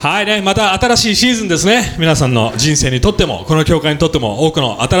はいね、また新しいシーズンですね。皆さんの人生にとっても、この教会にとっても多く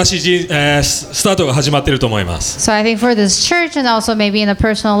の新しいスタートが始まっていると思います。So I think for this church and also maybe in a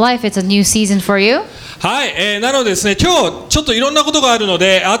personal life, it's a new season for you. はい、なのでですね、今日ちょっといろんなことがあるの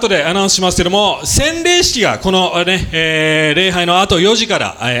で、後でアナウンスしますけども、洗礼式がこの、礼拝の後4時か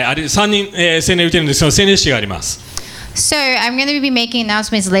ら、3人、洗礼を受けるんですけど、洗礼式があります。So I'm going to be making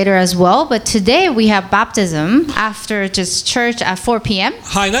announcements later as well, but today we have baptism after just church at 4 p.m.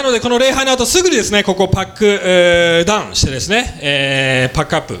 はい、なのでこの礼拝の後すぐにですね、ここパック、ダウンしてですね、パッ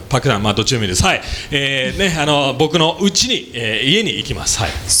クアップ、パックダウン、まあどっちでもいいです。はい、僕の家に、家に行きます。は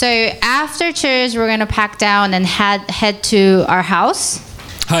い。So after church, we're going to pack down and head to our house.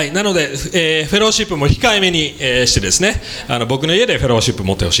 はい、なので、フェローシップも控えめに、してですね、僕の家でフェローシップ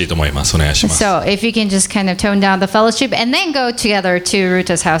持ってほしいと思います。お願いします。So if you can just kind of tone down the fellowship and then go together to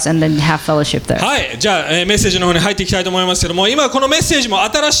Ruta's house and then have fellowship there. はい、じゃあ、メッセージの方に入っていきたいと思いますけども、今このメッセージも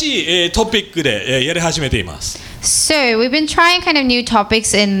新しい、トピックで、やり始めています。So we've been trying kind of new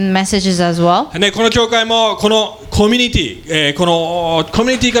topics in messages as well. ね、この教会もこのコミュニティ、このコ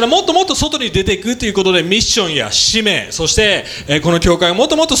ミュニティからもっともっと外に出ていくということでミッションや使命、そして、この教会がもっ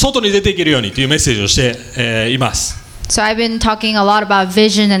ともっと外に出ていけるようにというメッセージをして、います。So I've been talking a lot about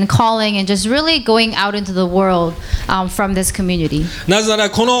vision and calling and just really going out into the world from this community. なぜなら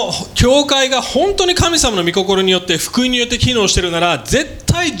この教会が本当に神様の御心によって福音によって機能しているなら絶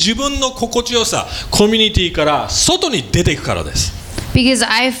対自分の心地よさコミュニティから外に出ていくからです。Because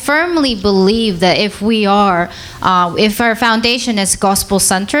I firmly believe that if our foundation is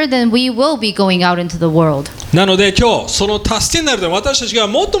gospel-centered, then we will be going out into the world. なので今日その助けになるため私たちが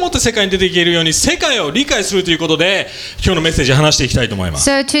もっともっと世界に出ていけるように世界を理解するということで今日のメッセージを話していきたいと思います。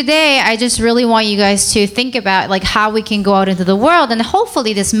So today I just really want you guys to think about like how we can go out into the world, and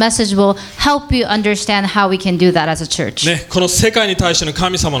hopefully this message will help you understand how we can do that as a church. ね、この世界に対しての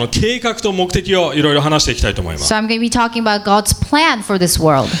神様の計画と目的をいろいろ話していきたいと思います。So I'm going to be talking about God's plan for this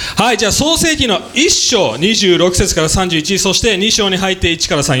world. はい、じゃあ創世記の1章26節から31、そして2章に入って1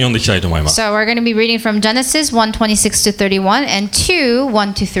から3読んでいきたいと思います。So we're going to be reading from Genesis 1:26 to 31 and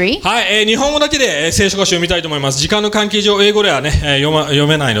 2:1 to 3. はい、日本語だけで聖書箇所を読みたいと思います。時間の関係上英語ではね、読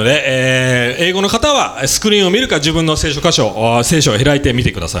めないので、英語の方はスクリーンを見るか自分の聖書を開いてみ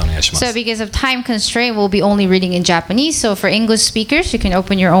てください。お願いします。So because of time constraint, we'll be only reading in Japanese. So for English speakers, you can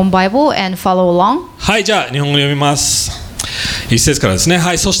open your own Bible and follow along. はい、じゃあ日本語読みます。一節からですね。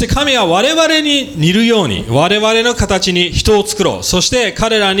はい、そして神は我々に似るように我々の形に人を作ろう。そして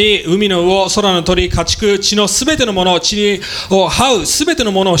彼らに海の魚、空の鳥、家畜、地のすべてのもの、地を這うすべて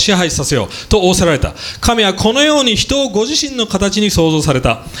のものを支配させようと仰せられた。神はこのように人をご自身の形に創造され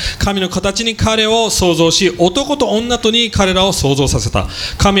た。神の形に彼を創造し、男と女とに彼らを創造させた。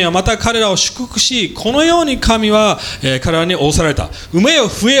神はまた彼らを祝福し、このように神は、彼らに仰せられた。産めよ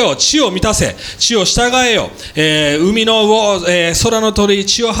増えよ、地を満たせ、地を従えよ、海の魚、空の鳥、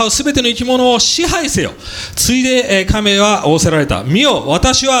地を這うすべての生き物を支配せよ。ついで、神は仰せられた。見よ、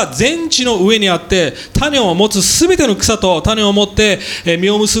私は全地の上にあって種を持つすべての草と種を持って実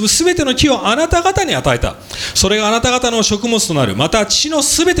を結ぶすべての木をあなた方に与えた。それがあなた方の食物となる。また地の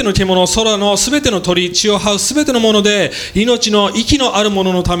すべての獣、空のすべての鳥、地を這うすべてのもので命の息のあるも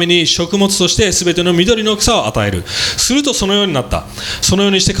ののために食物としてすべての緑の草を与える。するとそのようになった。そのよ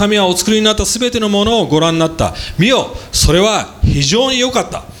うにして神はお作りになったすべてのものをご覧になった。見よ、それは非常に良かっ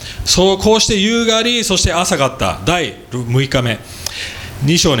た。こうして夕があり、そして朝があった。第6日目。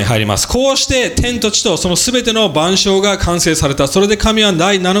2章に入ります。こうして天と地とそのすべての万象が完成された。それで神は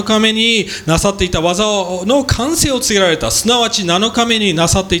第7日目になさっていた技の完成を告げられた。すなわち7日目にな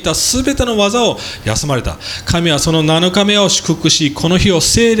さっていたすべての技を休まれた。神はその7日目を祝福し、この日を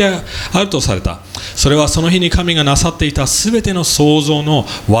聖であるとされた。それはその日に神がなさっていたすべての創造の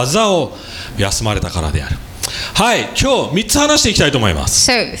技を休まれたからである。はい、今日3つ話していきたいと思いま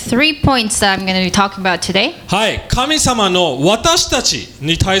す。So 3 points that I'm going to be talking about today. はい、神様の私たち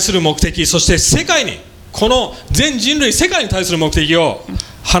に対する目的、そして世界に、この全人類世界に対する目的を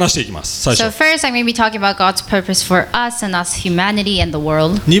話していきます。最初。So first I'm going to be talking about God's purpose for us and us humanity and the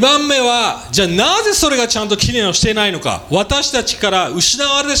world. 2番目は、じゃあなぜそれがちゃんと機能していないのか、私たちから失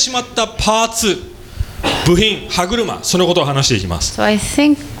われてしまったパーツ、部品、歯車、そのことを話していきます。So I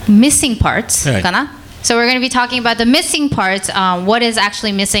think missing parts はい。かな? So we're going to be talking about the missing parts, what is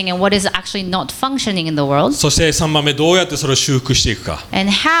actually missing and what is actually not functioning in the world. そして3番目、どうやってそれを修復していくか。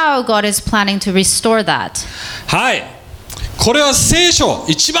And how God is planning to restore that. はい、これは聖書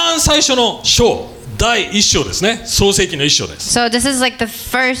一番最初の章第1章ですね。創世記の1章です。So this is like the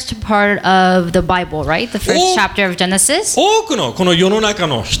first part of the Bible, right? The first chapter of Genesis. 多くのこの世の中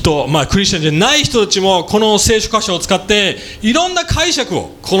の人、クリスチャンじゃない人たちもこの聖書箇所を使っていろんな解釈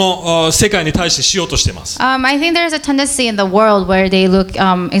をこの世界に対してしようとしています。I think there's a tendency in the world where they look,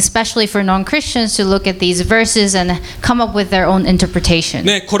 especially for non-Christians, to look at these verses and come up with their own interpretation.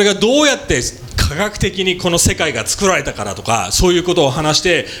 ね、これがどうやって科学的にこの世界が作られたからとかそういうことを話し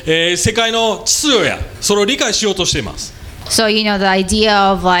て、世界の秩序やそれを理解しようとしています。So, the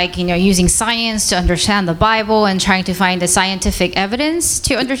idea of using science to understand the Bible and trying to find the scientific evidence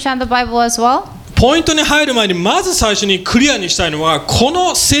to understand the Bible as well. ポイントに入る前にまず最初にクリアにしたいのはこ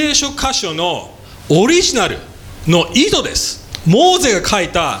の聖書箇所のオリジナルの意図です。モーゼが書い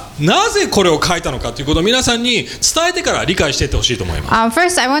たなぜこれを書いたのかということを皆さんに伝えてから理解していってほしいと思います。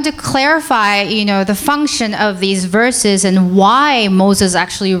First, I want to clarify, the function of these verses and why Moses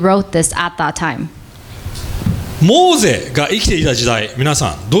actually wrote this at that time. モーゼが生きていた時代、皆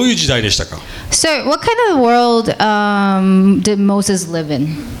さんどういう時代でしたか？ So, what kind of world did Moses live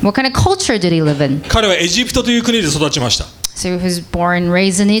in? What kind of culture did he live in? 彼はエジプトという国で育ちました。So he was born and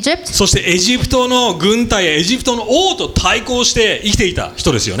raised in Egypt. そしてエジプトの軍隊やエジプトの王と対抗して生きていた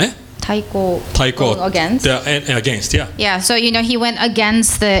人ですよね。対抗 against. Against, yeah. Yeah, so he went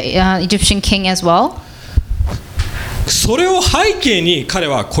against the Egyptian king as well. それを背景に彼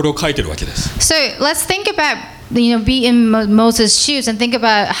はこれを書いてるわけです。So let's think about be in Moses' shoes and think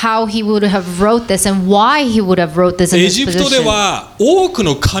about how he would have wrote this and why he would have wrote this in エ this ジプトで position. は多く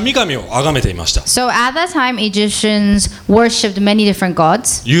の神々を崇めていました。 So at that time, Egyptians worshipped many different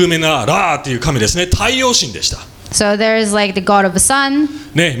gods. 有名なラーという神ですね。太陽神でした。 So there is like the god of the sun,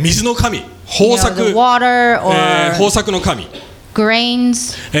 ね、水の神、豊 the 作、 water, or 豊作の神、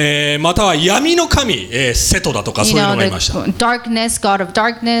 grains. または闇の神、セトだとかそういうのがいました。 the darkness, god of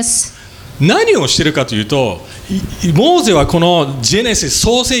darkness. 何をしてるかというと、モーゼはこのジェネシス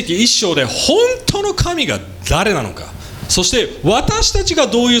創世記1章で本当の神が誰なのか、そして私たちが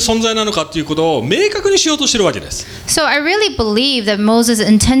どういう存在なのかということを明確にしようとしているわけです。 So I really believe that Moses'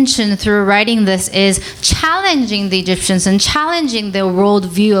 intention through writing this is challenging the Egyptians and challenging their world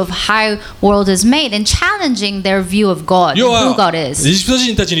view of how world is made and challenging their view of God, 要 and who は God エ is. ジプト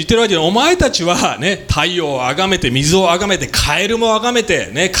人たちに言ってるわけで、お前たちは、ね、太陽を崇めて水を崇めてカエルも崇め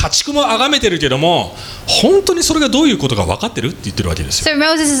て、ね、家畜も崇めてるけども本当にそれがどういうことか分かってるって言ってるわけですよ。 So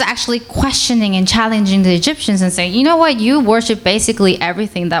Moses is actually questioning and challenging the Egyptians and saying, you know what, you worship basically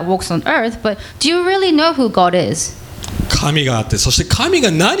everything that walks on earth, but do you really know who God is? 神があって、そして神が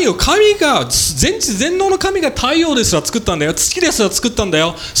何を、神が全知全能の神が太陽ですら作ったんだよ、月ですら作ったんだ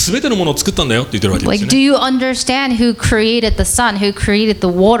よ、すべてのものを作ったんだよって言ってるわけです Like, よ do ね。 you understand who created the sun, who created the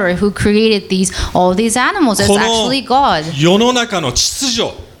water, who created all these animals? It's この actually God. 世の中の秩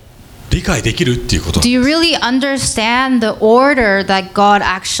序理解できるっていうこと。 Do you really understand the order that God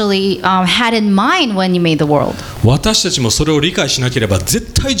actually had in mind when He made the world? 私たちもそれを理解しなければ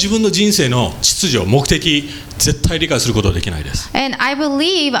絶対自分の人生の秩序、目的絶対理解することはできないです。 And I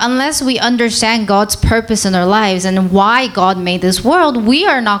believe unless we understand God's purpose in our lives and why God made this world, we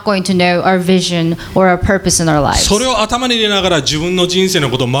are not going to know our vision or our purpose in our lives. それを頭に入れながら自分の人生の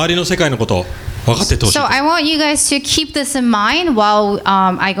こと、周りの世界のこと分かっていってほしい。 So I want you guys to keep this in mind while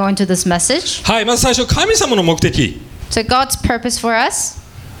I go into this message. はい、まず最初、神様の目的。 So God's purpose for us.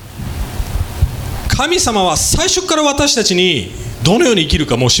 神様は最初から私たちにどのように生きる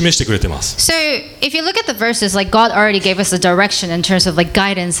かもう示してくれてます。 So if you look at the verses, like God already gave us the direction in terms of like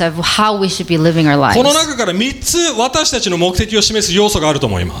guidance of how we should be living our この lives. 中から3つ私たちの目的を示す要素があると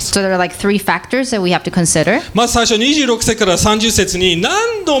思います。 So there are like 3 factors that we have to consider. まず最初、26節から30節に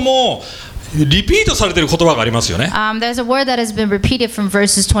何度もリピートされている言葉がありますよね。 There's a word that has been repeated from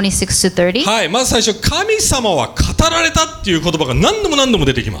verses 26 to 30. はい、まず最初、神様は語られたっていう言葉が何度も何度も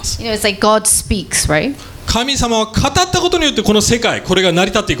出てきます。 It's like God speaks, right? 神様は語ったことによってこの世界、これが成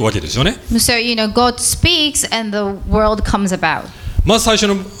り立っていくわけですよね。 So God speaks and the world comes about. まず最初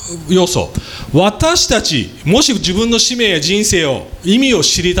の要素、私たちもし自分の使命や人生を意味を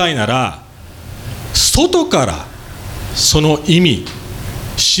知りたいなら、外からその意味、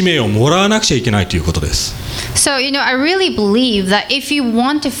使命をもらわなくちゃいけないということです。 So I really believe that if you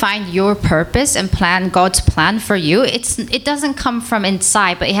want to find your purpose and plan God's plan for you, it doesn't come from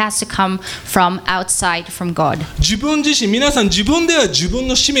inside, but it has to come from outside from God. 自分自身、皆さん自分では自分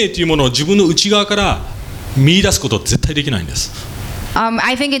の使命というものを自分の内側から見出すことは絶対できないんです。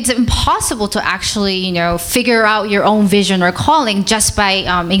I think it's impossible to actually, figure out your own vision or calling just by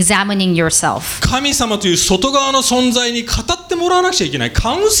examining yourself. 神様という外側の存在に語ってもらわなくちゃいけない。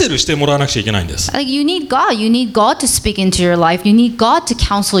カウンセルしてもらわなくちゃいけないんです。Like you need God. You need God to speak into your life. You need God to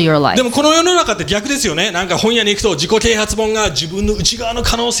counsel your life. でもこの世の中って逆ですよね。なんか本屋に行くと自己啓発本が自分の内側の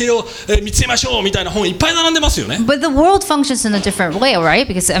可能性を見つけましょうみたいな本いっぱい並んでますよね。But the world functions in a different way, right?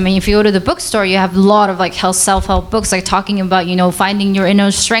 Because if you go to the bookstore, you have a lot of like self-help books, like talking about finding your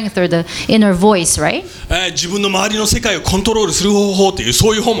inner strength or the inner voice, right? 自分の周りの世界をコントロールする方法っていう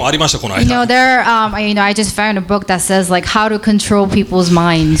そういう本もありましたこの間。I just found a book that says like how to control people's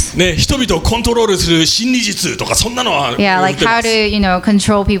minds. ね、人々をコントロールする心理術とかそんなのは。Yeah, like how to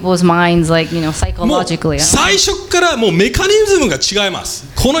control people's minds, like psychologically. 最初からもうメカニズムが違います。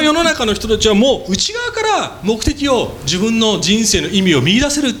この世の中の人たちはもう内側から目的を自分の人生の意味を見出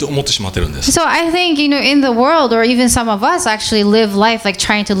せるって思ってしまってるんです。So I think in the world, or even some of us actually live life like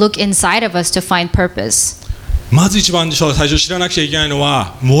trying to look inside of us to find purpose. まず一番最初知らなくちゃいけないの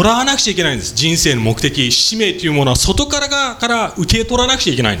はもらわなくちゃいけないんです。人生の目的、使命というものは外から受け取らなくち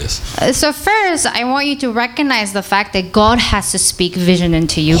ゃいけないんです。So first, I want you to recognize the fact that God has to speak vision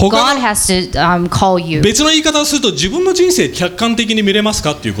into you. God has to call you. 別の言い方をすると自分の人生客観的に見れます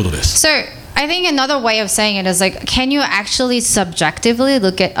かっていうことです。So I think another way of saying it is like, can you actually objectively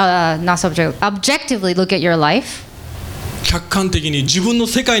look at your life? 客観的に自分の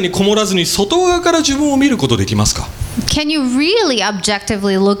世界にこもらずに外側から自分を見ることできますか？ Can you really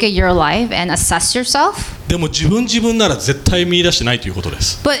objectively look at your life and assess yourself? でも自分なら絶対見出してないということで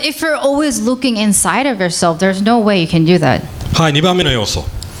す。But if you're always looking inside of yourself, there's no way you can do that. はい、2番目の要素。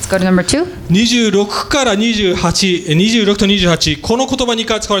Let's go to number 2. 26から28、26と28、この言葉2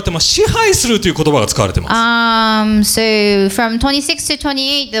回使われてます。支配するという言葉が使われてます。So from 26 to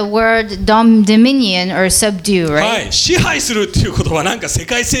 28, the word dominion or subdue, right? はい、支配するっていう言葉、なんか世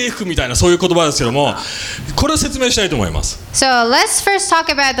界征服みたいなそういう言葉ですけども、これを説明したいと思います。So let's first talk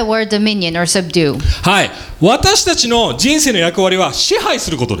about the word dominion or subdue. はい、私たちの人生の役割は支配す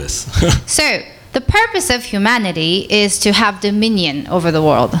ることです。So the purpose of humanity is to have dominion over the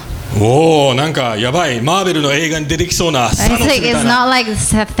world. おー、なんかやばい、マーベルの映画に出てきそうなサノスみたいな。It's not like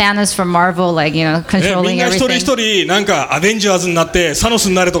Thanos from Marvel, like controlling みんな一人一 everything. 人なんかアベンジャーズになってサノス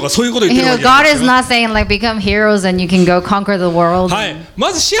になれとかそういうこと言ってるわけ God で is すよ。 not saying like become heroes and you can go conquer the world. はい、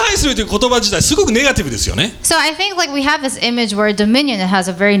まず支配するという言葉自体すごくネガティブですよね。So I think like we have this image where dominion has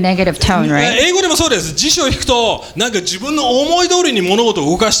a very negative tone, right? 英語でもそうです。辞書を引くとなんか自分の思い通りに物事を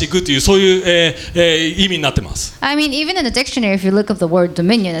動かしていくっていうそういう、意味になってます。I mean, even in the dictionary, if you look up the word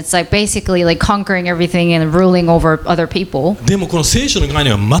dominion, it's like basically like conquering everything and ruling over other people. でもこの聖書の概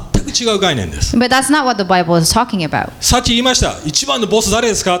念は全く違う概念です。 But that's not what the Bible is talking about. さっき言いました。一番のボス誰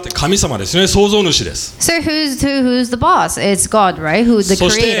ですかって神様ですね。創造主です。 So who's the boss? It's God, right? Who's the そ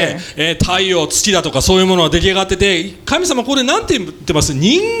し creator? て、太陽、月だとかそういうものが出来上がってて、神様ここで何て言ってます？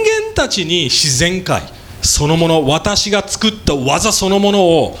人間たちに自然界そのもの、私が作った技そのもの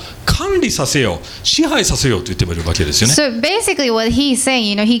を管理させよう、支配させようと言ってもいるわけですよね。So basically what he's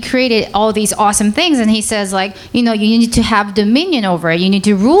saying, he created all these awesome things and he says like, you need to have dominion over it, you need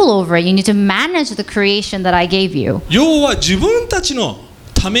to rule over it, you need to manage the creation that I gave you. 要は自分たちの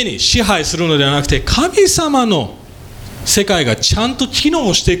ために支配するのではなくて、神様の世界がちゃんと機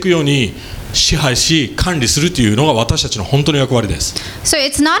能していくように支配し管理するというのが私たちの本当の役割です。So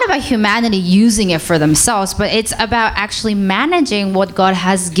it's not about humanity using it for themselves, but it's about actually managing what God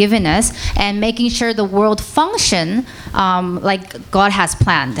has given us and making sure the world function like God has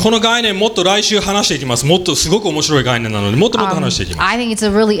planned. この概念もっと来週話していきます。もっとすごく面白い概念なのでもっともっと話していきます。I think it's a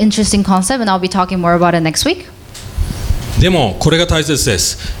really interesting concept and I'll be talking more about it next week. でもこれが大切で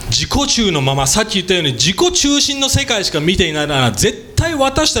す。自己中のまま、さっき言ったように自己中心の世界しか見ていないなら絶対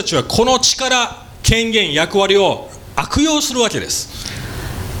私たちはこの力、権限、役割を悪用するわけです。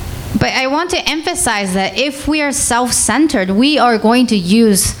But I want to emphasize that if we are self-centered, we are going to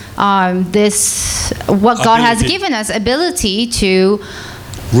use this what God has given us ability to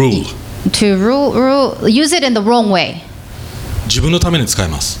rule, use it in the wrong way. 自分のために使い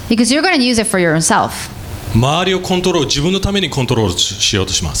ます。 Because you're going to use it for yourself. 周りをコントロール、自分のためにコントロールしよう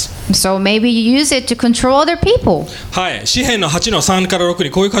とします。So maybe you use it to control other people. はい、詩編の8の3から6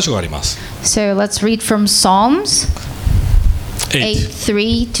にこういう箇所があります。So let's read from Psalms.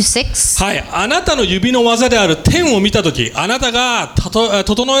 8:3-6. はい、あなたの指の技である天を見たとき、あなたが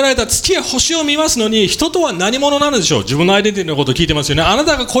整えられた月や星を見ますのに、人とは何者なのでしょう。自分のアイデンティティのことを聞いてますよね。あな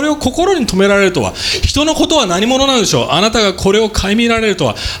たがこれを心に留められるとは、人のことは何者なのでしょう。あなたがこれを顧みられると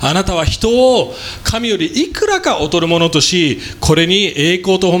は、あなたは人を神よりいくらか劣るものとし、これに栄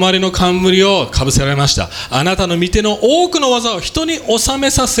光と誉れの冠をかぶせられました。あなたの御手の多くの技を人に収め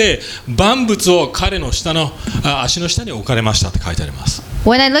させ、万物を彼の足の下に置かれましたって書いてあります。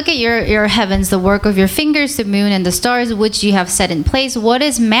When I look at your heavens, the work of your fingers, the moon and the stars which you have set in place, what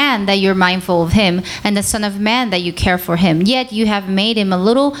is man that you're mindful of him, and the son of man that you care for him? Yet you have made him a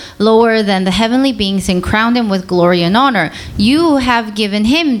little lower than the heavenly beings and crowned him with glory and honor. You have given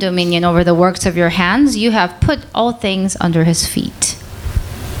him dominion over the works of your hands. You have put all things under his feet.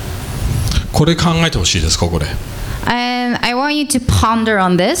 これ考えてほしいです、ここで。And I want you to ponder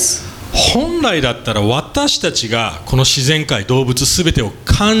on this. 本来だったら私たちがこの自然界動物すべてを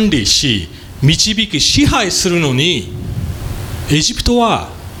管理し導き支配するのにエジプトは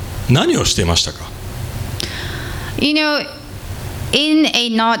何をしていましたか？ You know, in a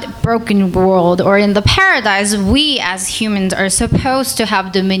not broken world or in the paradise, we as humans are supposed to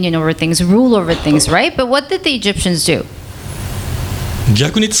have dominion over things, rule over things, right? But what did the Egyptians do?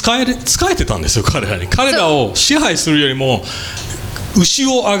 逆に使えてたんですよ、彼らに。彼らを支配するよりも牛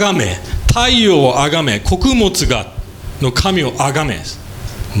をあがめ、太陽をあがめ、穀物の神をあがめ、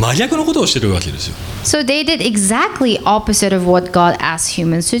真逆のことをしているわけですよ。So they did exactly opposite of what God asked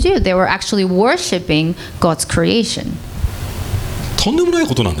humans to do. They were actually worshiping God's creation. とんでもない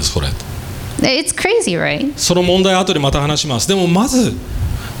ことなんです、これ。It's crazy, right? その問題は後でまた話します。でもまず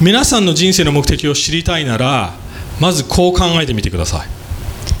皆さんの人生の目的を知りたいなら、まずこう考えてみてください。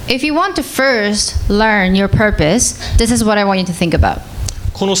If you want to first learn your purpose, this is what I want you to think about.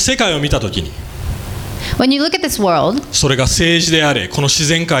 この世界を見たときに、 When you look at this world, それが政治であれ、この自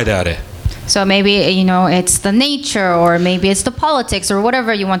然界であれ、 so maybe, you know, it's the nature or maybe it's the politics or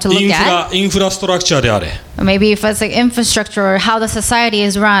whatever you want to look at. インフラストラクチャーであれ、 Or maybe if it's like infrastructure or how the society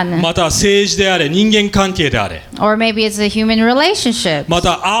is run. また政治であれ、人間関係であれ、 Or maybe it's a human relationship. ま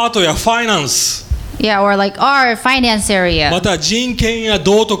たアートやファイナンス、 Yeah, or like our finance area. また人権や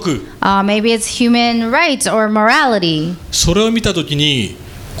道徳、 Maybe it's human rights or morality. それを見たときに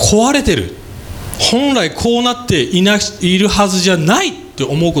壊れてる、本来こうなっているはずじゃないって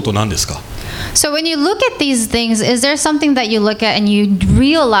思うことなんですか？ So when you look at these things, is there something that you look at and you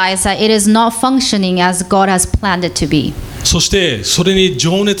realize that it is not functioning as God has planned it to be? そしてそれに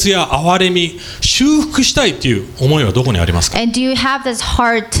情熱や憐れみ、修復したいっていう思いはどこにありますか？ And do you have this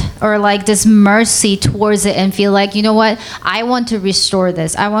heart or like this mercy towards it and feel like, you know what, I want to restore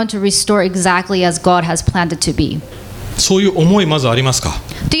this. I want to restore exactly as God has planned it to be. そういう思いまずありますか？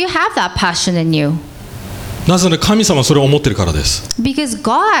 Do you have that passion in you? なぜなら神様はそれを思ってるからです。 Because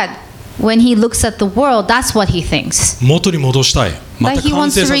God, when He looks at the world, that's what He thinks. 元に戻したい。ま But た He 完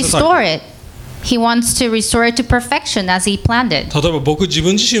wants 成 to させたい。 restore it. He wants to restore it to perfection as He planned it. 例えば僕自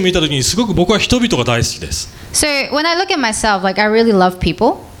分自身を見たときにすごく僕は人々が大好きです。 So when I look at myself, like I really love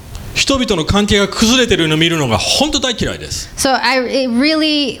people. 人々の関係が崩れてるのを見るのが本当大嫌いです。 So it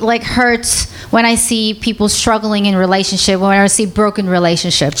really like hurts when I see people struggling in relationship, when I see broken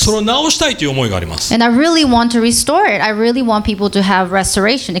relationships. それを直したいという思いがあります。 And I really want to restore it. I really want people to have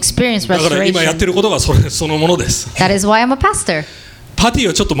restoration, experience だから今やって restoration. ることがそのものです。 That is why I'm a pastor. パティ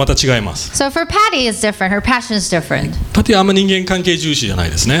はちょっとまた違います。 So for Patty, it's different. Her passion is different. パティはあんま人間関係重視じゃない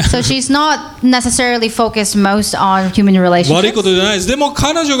ですね。 So she's not necessarily focused most on human 悪いこ relationships. とじゃないです。でも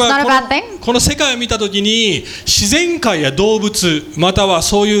彼女 Not a が bad thing. この世界を見たときに自然界や動物または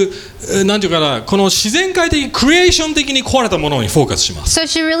そういうなんていうかな、この自然界的クリエーション的に壊れたものにフォーカスします。 So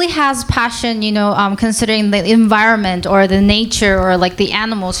she really has passion, you know, considering the environment or the nature or like the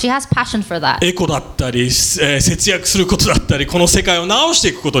animals. She has passion for that. エコだったり、節約することだったり、この世界を直して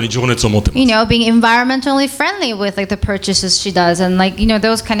いくことに情熱を持っています。 You know, being environmentally friendly with like the purchases she does and like, you know,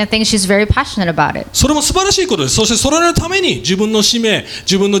 those kind of things. She's very passionate about it. それも素晴らしいことです。そしてそれのために自分の使命、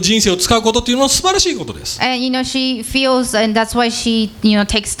自分の人生を使うことっていうのも素晴らしいことです。 And you know, she feels, and that's why she, you know,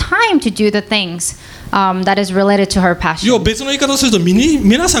 takes time to do the things that is related to her 要は passion. 別の言い方をすると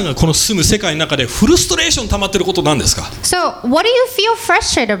皆さんがこの住む世界の中でフルストレーション溜まってることなんですか？ So, what do you feel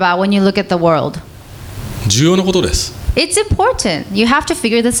frustrated about when you look at the world? 重要なことです。 It's important. You have to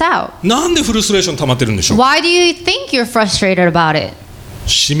figure this out. なんでフルストレーション溜まってるんでしょう？ Why do you think you're frustrated about it?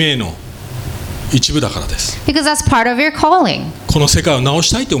 使命の一部だからです。 Because that's part of your calling. この世界を直し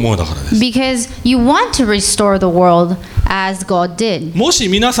たいと思うだからです。 Because you want to restore the world as God did. もし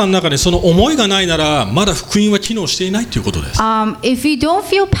皆さんの中でその思いがないなら、まだ福音は機能していないということです。 If you don't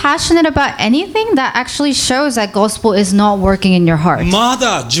feel passionate about anything, that actually shows that gospel is not working in your heart. ま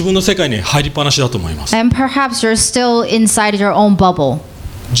だ自分の世界に入りっぱなしだと思います。 And perhaps you're still inside your own bubble.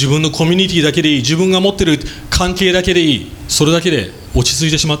 自分のコミュニティだけでいい、自分が持っている関係だけでいい、それだけで落ち着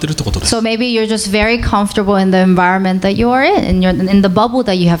いてしまっているってことです。 So maybe you're just very comfortable in the environment that you are in the bubble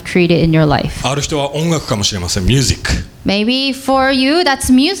that you have created in your life. ある人は音楽かもしれません、ミュージック。 Maybe for you,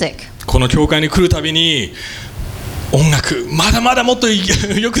 that's music. この教会に来るたびに音楽まだまだもっと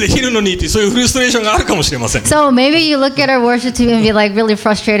よくできるのにってそういうフルストレーションがあるかもしれません。 So maybe you look at our worship team and be like really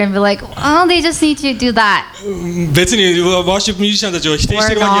frustrated and be like, oh, they just need to do that. 別にワーシップミュージシャンたちを否定し We're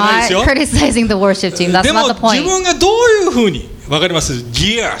てるわけないですよ。 not criticizing the worship team. That's でも not the 自 point. 分がどういうふうにわかります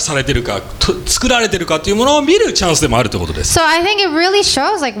ギアされてるか作られてるかというものを見るチャンスでもあるということです。 So I think it really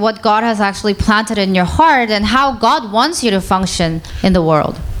shows like what God has actually planted in your heart and how God wants you to function in the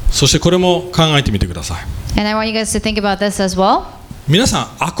world. そしてこれも考えてみてください。 And I want you guys to think about this as well. 皆さん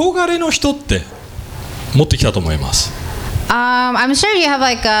憧れの人って持ってきたと思います。 I'm sure you have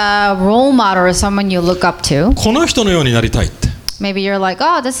like a role model or someone you look up to. この人のようになりたいって。 Maybe you're like,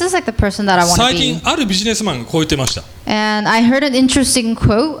 oh, this is like the person that I want to 最 be. 近あるビジネスマンがこう言ってました。 And I heard an interesting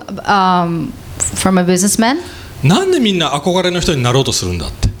quote from a businessman. なんでみんな憧れの人になろうとするんだ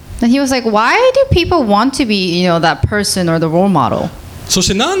って。 And he was like, why do people want to be, that person or the role model? そし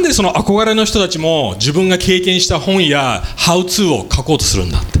てなんでその憧れの人たちも自分が経験した本や How to を書こうとする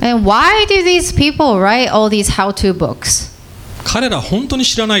んだって。 And why do these people write all these how-to books? 彼ら本当に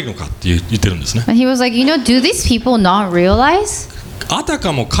知らないのかって言ってるんですね。 And he was like, do these people not realize? あた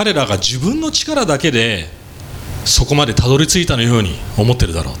かも彼らが自分の力だけでそこまでたどり着いたのように思って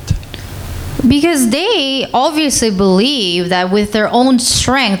るだろうって。 Because they obviously believe that with their own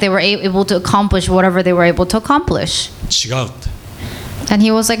strength they were able to accomplish whatever they were able to accomplish. 違うって。 And he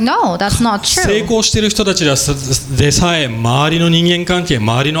was like, no, that's not 成 true. 功している人たちでさえ周りの人間関係、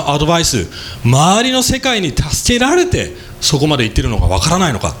周りのアドバイス、周りの世界に助けられてそこまで行ってるのかわからな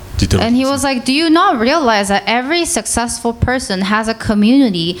いのかって言ってるん And で he す。 was like, do you not realize that every successful person has a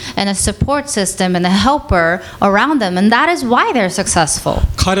community and a support system and a helper around them, and that is why they're successful.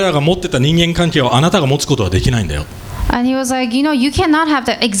 彼らが持ってた人間関係をあなたが持つことはできないんだよ。 And he was like, you cannot have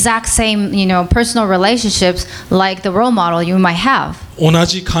the exact same, personal relationships like the role model you might have. 同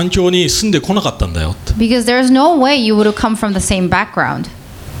じ環境に住んでこなかったんだよって。 Because there's no way you would have come from the same background.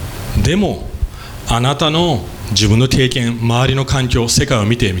 でもあなたの自分の経験、周りの環境、世界を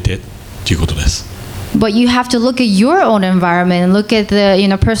見てみてということです。 But you have to look at your own environment and look at the,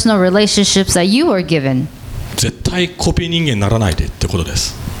 personal relationships that you were given. 絶対コピー人間にならないでってことで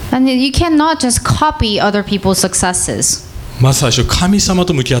す。 And you cannot just copy other people's successes. まず最初神様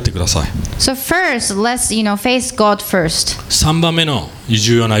と向き合ってください。 So first, let's, face God first. 3番目の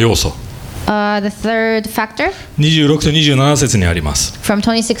重要な要素、 The third factor 26と27節にあります。 from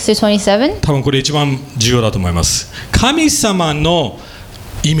 26 to 27. 多分これ一番重要だと思います。神様の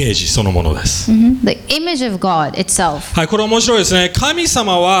イメージそのものです。 The image of God itself. はい、これ面白いですね。神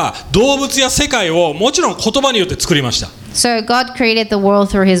様は動物や世界をもちろん言葉によって作りました。 So God created the world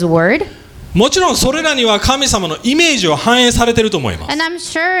through His Word. もちろんそれらには神様のイメージを反映されていると思います。 And I'm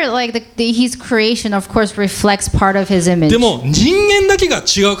sure like His creation of course reflects part of His image. でも人間だけが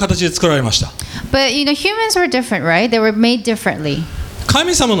違う形で作られました。 But humans were different, right? They were made differently.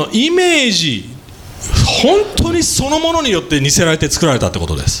 神様のイメージ本当にそのものによって似せられて作られたってこ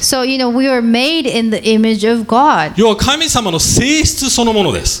とです。 So we were made in the image of God. 要は神様の性質そのも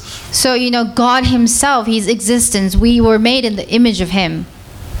のです。 So God Himself, His existence, we were made in the image of Him.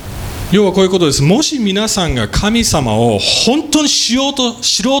 要はこういうことです。もし皆さんが神様を本当に知ろう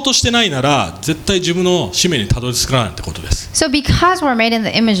としてないなら絶対自分の使命にたどり着かないってことです。 So because we're made in the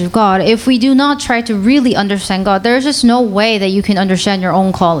image of God, if we do not try to really understand God, there's just no way that you can understand your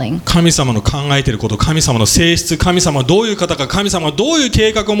own calling. 神様の考えていること、神様の性質、神様はどういう方か、神様はどういう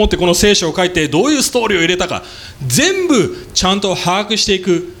計画を持ってこの聖書を書いてどういうストーリーを入れたか、全部ちゃんと把握してい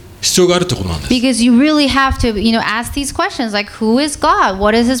く必要があるってことなんです。 Because you really have to, ask these questions like, who is God?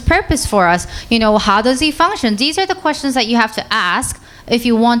 What is His purpose for us? How does He function? These are the questions that you have to ask if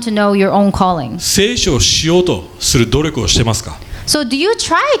you want to know your own calling. 聖書をしようとする努力をしてますか？ So do you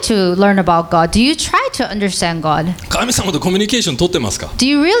try to learn about God? Do you try to understand God? 神様とコミュニケーション取ってますか？ Do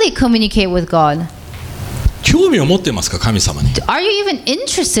you really communicate with God? 興味を持ってますか？神様に。 Are you even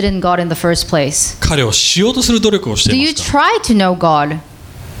interested in God in the first place? 彼をしようとする努力をして Do いま you すか？ try to know God?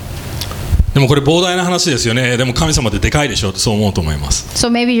 でもこれ膨大な話ですよね。でも神様ってでかいでしょってそう思うと思います。So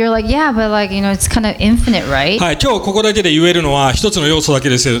maybe you're like, yeah, but like, it's kind of infinite, right? はい、今日ここだけで言えるのは一つの要素だけ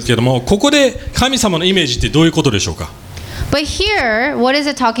ですけども、ここで神様のイメージってどういうことでしょうか。But here, what is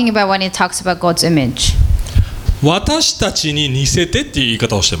it talking about when it talks about God's image? 私たちに似せてっていう言い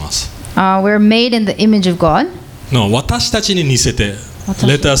方をしてます。We're made in the image of God. No, 私たちに似せて。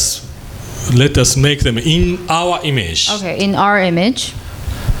Let us make them in our image. Okay, in our image.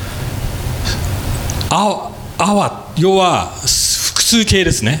 our 要は複数形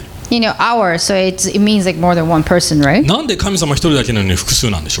ですね。Our, so it means like more than one person, right? なんで神様一人だけなのに複数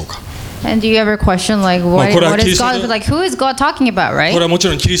なんでしょうか。And do you ever question like what is God, like who is God talking about, right? これはもち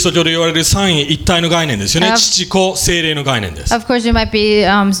ろんキリスト教で言われる三位一体の概念ですよね。父子聖霊の概念です。Of course, you might be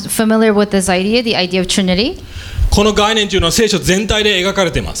familiar with this idea, the idea of Trinity. この概念というのは聖書全体で描か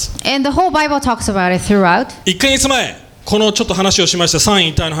れています。And the whole Bible talks about it throughout. 1ヶ月前、このちょっと話をしました、三位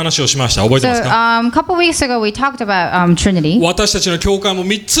一体の話をしました。覚えてますか？ So, a couple weeks ago we talked about Trinity. 私たちの教会も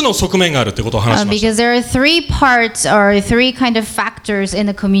3つの側面があるってことを話しました。Because there are three parts or three kind of factors in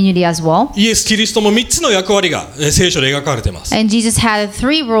the community as well. イエス・キリストも3つの役割が聖書で描かれています。And Jesus had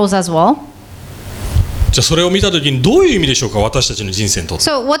three roles as well. じゃあそれを見たときにどういう意味でしょうか、私たちの人生にとって。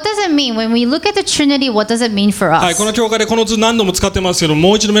So what does it mean when we look at the Trinity? What does it mean for us? はい、この教会でこの図何度も使ってますけど、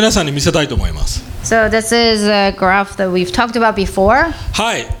もう一度皆さんに見せたいと思います。So this is a graph that we've talked about before.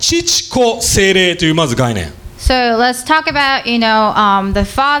 はい、父子聖霊というまず概念。So let's talk about, the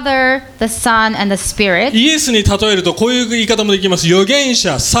Father, the Son, and the Spirit. イエスに例えるとこういう言い方もできます。預言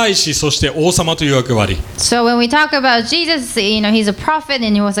者、祭司、そして王様という役割。So when we talk about Jesus, he's a prophet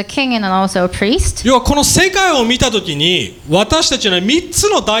and he was a king and also a priest. 要はこの世界を見たときに私たちは3つ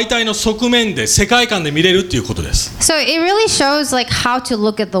の大体の側面で世界観で見れるっていうことです。So it really shows like how to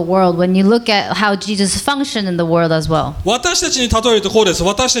look at the world when you look at how Jesus functioned in the world as well. 私たちに例えるとこうです。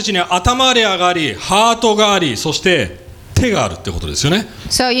私たちには頭があり、ハートがあり、そして手があるってことですよね。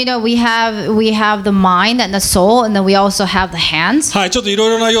So we have the mind and the soul, and then we also have the hands. はい、ちょっといろ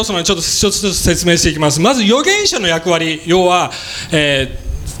いろな要素なのでちょっと一つずつ説明していきます。まず預言者の役割、要は、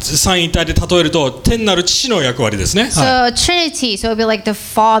三位一体で例えると天なる父の役割ですね。So Trinity, so it would be like the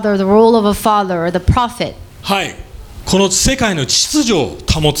father, the role of a father, or the prophet. はい、この世界の秩序を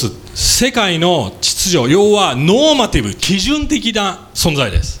保つ、世界の秩序、要はノーマティブ、基準的な存在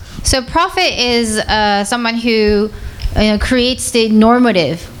です。So prophet is someone who creates the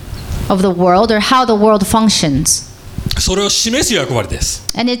normative of the world or how the world functions. それを示す役割です。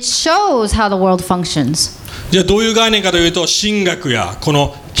And it shows how the world functions. じゃあどういう概念かというと、神学やこ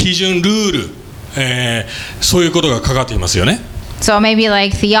の基準、ルール、そういうことがかかっていますよね。So maybe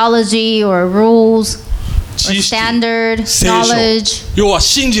like theology or rules or 知識、 standard 聖書、 knowledge. 要は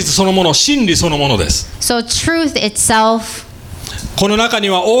真実そのもの、真理そのものです。So truth itself. この中に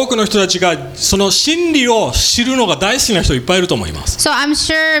は多くの人たちがその真理を知るのが大好きな人いっぱいいると思います。So I'm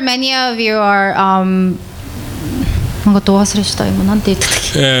sure many of you are なんかどう忘れした今なんて言ってたっ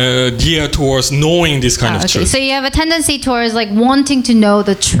けgeared towards knowing this kind of Okay. truth. So you have a tendency towards like wanting to know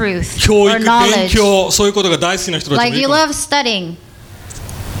the truth 教 or 育、勉 knowledge. 強、そういうことが大好きな人たちもい Like る you と思いま love studying.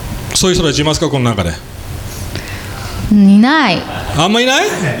 す。そういう人たちいますか、この中で。いない。あんまいない？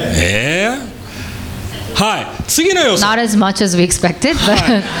はい、次の要素。 Not as much as we expected, は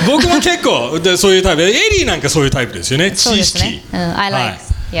but い、僕も結構でそういうタイプで、エリーなんかそういうタイプですよね。そうで知識。すね。I like,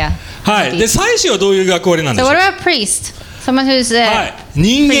 yeah. はい。で、祭司はどういう役割なんで So しょう what about priest? Someone who's はい、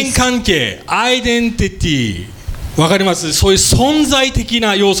人間関係、アイデンティティ、わかります？そういう存在的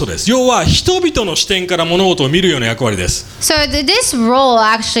な要素です。要は人々の視点から物事を見るような役割です。So this role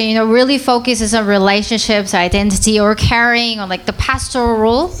actually, really focuses on relationships, identity, or carrying on like the pastoral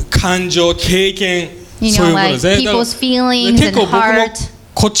role. 感情、経験、You そういう know, こと like ですね。だから people's feelings 結 and 構僕も heart.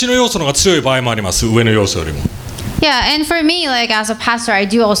 こっちの要素の方が強い場合もあります。上の要素よりも。Yeah, and for me, like as a pastor, I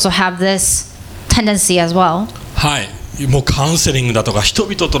do also have this tendency as well. はい。もうカウンセリングだとか人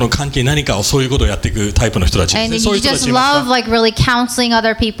々との関係何かをそういうことをやっていくタイプの人たちです And ね。 you そういう人た just ちいます love か？ like really counseling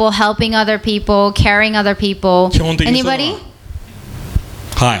other people, helping other people, caring other people. 基本的にそうだな Anybody?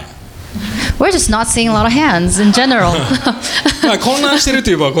 はい。We're just not seeing a lot of hands in general. まあ混乱してると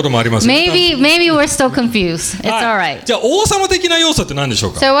いうこともありますよね。 maybe we're still confused. It's はい alright. じゃあ王様的な要素って何でしょ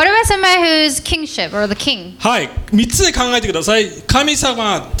うか？ So what about somebody who's kingship or the king? はい、3つで考えてください。神様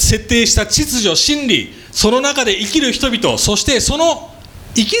が設定した秩序、真理、その中で生きる人々、そしてその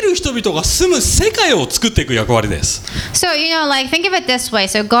生きる人々が住む世界を作っていく役割です。 So, like think of it this way.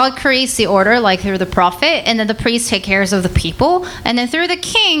 So God creates the order like through the prophet, and then the priest take care of the people, and then through the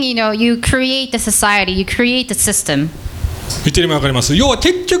king, you create the society, you create the system. 言ってる意味わかります？要は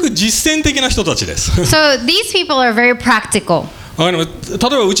結局実践的な人たちです。So these people are very practical. わかります。例え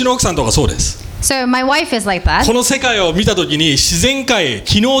ばうちの奥さんとかそうです。So my wife is like that. この世界を見たときに自然界、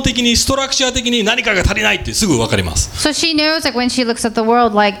機能的にストラクチャー的に何かが足りないってすぐ分かります。So she knows like when she looks at the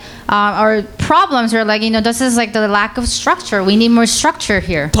world like our problems are like this is like the lack of structure. We need more structure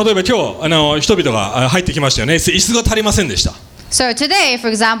here. 例えば今日人々が入ってきましたよね。椅子が足りませんでした。So today, for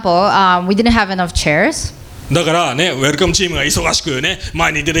example, we didn't have enough chairs. だからね、ウェルカムチームが忙しくね、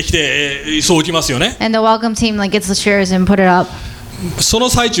前に出てきて、椅子を置きますよね。And the welcome team like gets the chairs and put it up. その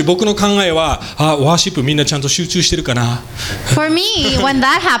最中僕の考えはワーシップみんなちゃんと集中してるかな。For me, when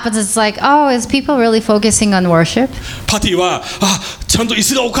that happens, it's like, oh, is people really focusing on worship? パティはちゃんと椅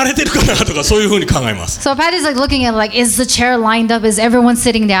子が置かれてるかなとかそういうふうに考えます。So Patty's like looking at like, is the chair lined up? Is everyone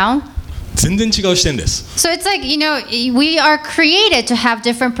sitting down? 全然違う視点です。So it's like, we are created to have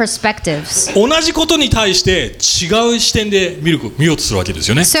different perspectives. 同じことに対して違う視点で見ようとするわけです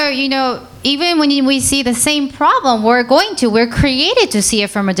よね。So, even when we see the same problem, we're created to see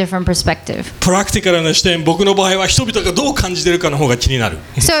it from a different perspective. プラクティカルな視点、僕の場合は人々がどう感じてるかの方が気になる。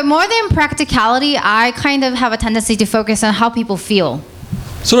So more than practicality, I kind of have a tendency to focus on how people feel.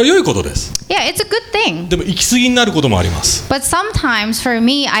 それは良いことです。Yeah, it's a good thing. でも行き過ぎになることもあります。But sometimes for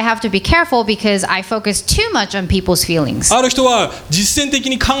me, I have to be careful because I focus too much on people's feelings. ある人は実践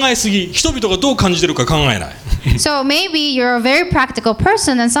的に考えすぎ、人々がどう感じてるか考えない。So maybe you're a very practical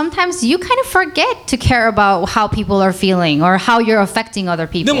person and sometimes you kind of forget to care about how people are feeling or how you're affecting other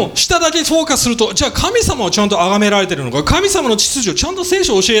で people. も下だけフォーカスすると、じゃあ神様をちゃんと崇められてるのか、神様の秩序をちゃんと聖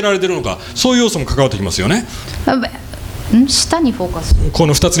書を教えられてるのか、そういう要素も関わってきますよね。下にフォーカス。こ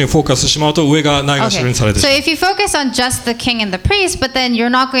の2つにフォーカスしてしまうと上がないがしろにされてし So まう。 if you focus on just the king and the priest, but then you're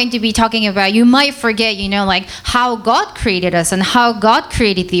not going to be talking about, you might forget, like how God created us and how God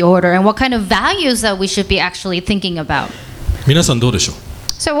created the order and what kind of values that we should be actually thinking about. 皆さんどうでしょう。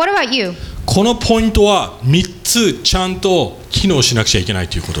 So what about you? このポイントは3つちゃんと機能しなくちゃいけない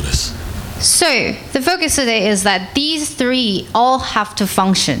ということです。 So the focus today is that these three all have to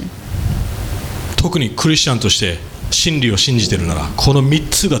function. 特にクリスチャンとして真理を信じているならこの3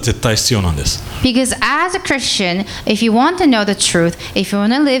つが絶対必要なんです。 Because as a Christian, if you want to know the truth, if you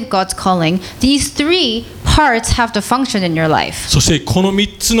want to live God's calling, these three parts have to function in your life. そしてこの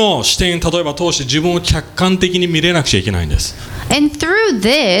3つの視点、例えば通して自分を客観的に見れなくちゃいけないんです。 And through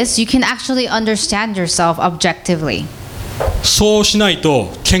this, you can actually understand yourself objectively. そうしないと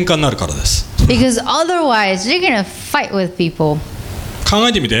喧嘩になるからです。 Because otherwise, you're going to fight with people. 考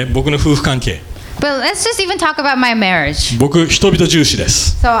えてみて、僕の夫婦関係。 But let's just even talk about my marriage. 僕、人々重視で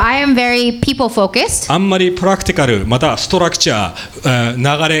す。 So I am very people focused. あんまりプラクティカル、またストラクチャー、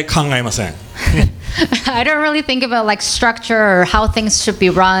流れ考えません。I don't really think about like structure or how things should be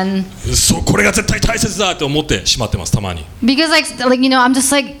run. これが絶対大切だと思ってしまってます、たまに。 Because I'm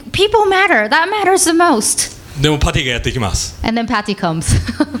just like, people matter. That matters the most. でもパティがやってきます。 And then Patty comes.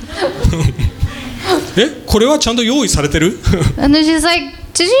 これはちゃんと用意されてる？ And then she's like,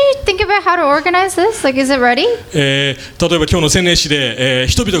 did you think about how to organize this? Like, is it ready? 例えば今日の洗礼式で、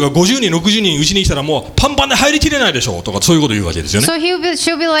人々が50人60人うちに来たらもうパンパンで入りきれないでしょとかそういうこと言うわけですよね。 So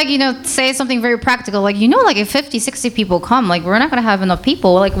she'll be like, say something very practical. Like, like if 50, 60 people come, like we're not going to have enough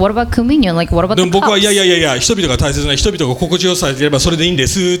people. Like, what about communion? Like, what about で the も僕は cups? いや人々が大切な人々が心地よさえいればそれでいいんで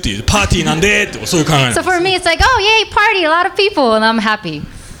すっていうパーティーなんでってそういう考えなんで So す。 for me, it's like, oh, yay, party, a lot of people, and I'm happy.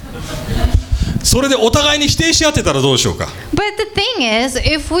 それでお互いに否定し合ってたらどうでしょうか。 But the thing is,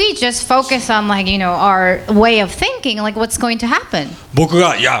 if we just focus on our way of thinking, like what's going to happen? 僕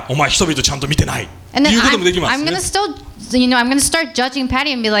がいやお前人々ちゃんと見てないって And then いうこともできます I'm ね。 gonna still, I'm gonna start judging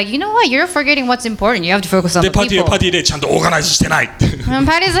Patty and be like, you know what? You're forgetting what's important. You have to focus on で the パティ people. はパティでちゃんとオーガナイズしてない。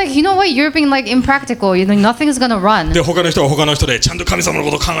 And Patty's like, you know what? You're being like impractical. Nothing's gonna run. で他の人は他の人でちゃんと神様の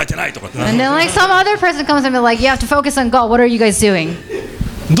ことを考えてないとかってなる And then like some other person comes and be like, you have to focus on God. What are you guys doing?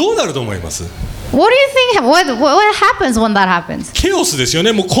 どうなると思います？ What do you think? What happens when that happens? ケオスですよ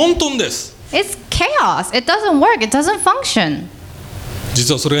ね。もう混沌です。 It's chaos. It doesn't work. It doesn't function.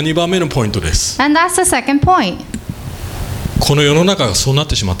 実はそれが2番目のポイントです。 And that's the second point. この世の中がそうなっ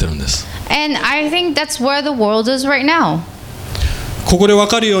てしまってるんです。 And I think that's where the world is right now. ここで分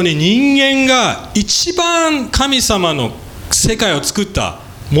かるように人間が一番神様の世界を作った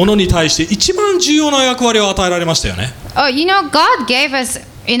ものに対して一番重要な役割を与えられましたよね。 Oh, God gave us,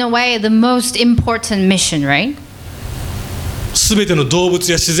 in a way, the most important mission, right? すべての動物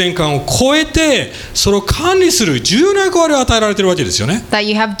や自然観を超えてそれを管理する重要な役割を与えられているわけですよね。 That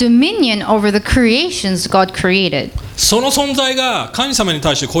you have dominion over the creations God created. その存在が神様に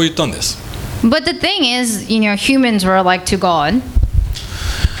対してこう言ったんです。 But the thing is, humans were like to God.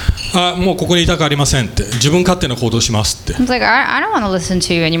 もうここにいたくありませんって自分勝手な行動しますって。 It's like, I don't want to listen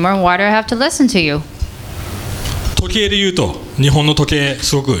to you anymore. Why do I have to listen to you? 時計で言うと、日本の時計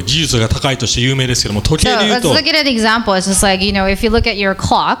すごく技術が高いとして有名ですけども、時計 So で言う let's と look at an example. It's just like, if you look at your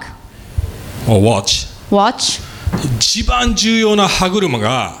clock, watch watch. 一番重要な歯車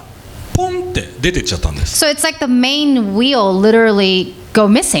がポンって出てっちゃったんです。 So it's like the main wheel literally go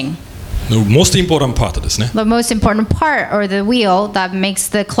missing. The most important part ですね。 The most important part, or the wheel that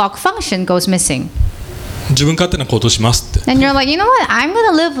makes the clock function, goes missing. 自分勝手なことしますって。 And you're like, you know what? I'm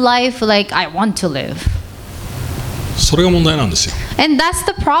gonna live life like I want to live. それが問題なんですよ。 And that's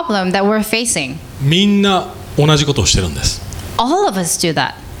the problem that we're facing. みんな同じことをしてるんです。 All of us do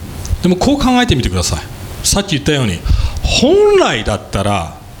that. でもこう考えてみてください。さっき言ったように、本来だった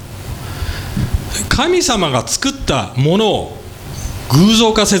ら神様が作ったものを偶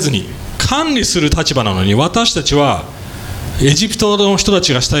像化せずに管理する立場なのに、私たちはエジプトの人た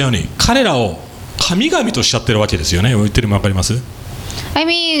ちがしたように彼らを神々としちゃってるわけですよね。言ってるの分かります？ I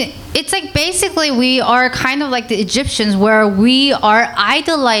mean, it's like basically we are kind of like the Egyptians, where we are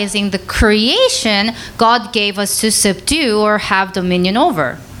idolizing the creation God gave us to subdue or have dominion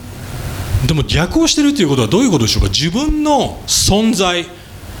over. でも逆をしてるということはどういうことでしょうか。自分の存在、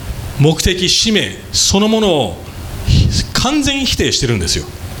目的、使命そのものを完全否定してるんですよ。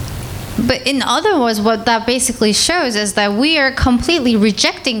 But in other words, what that basically shows is that we are completely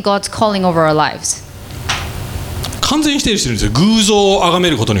rejecting God's calling over our lives. 完全否定してるんですよ。偶像を崇め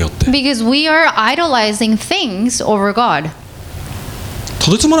ることによって。 Because we are idolizing things over God.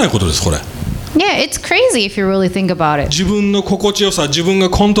 とてつもないことです、これ。 Yeah, it's crazy if you really think about it. 自分の心地よさ、自分が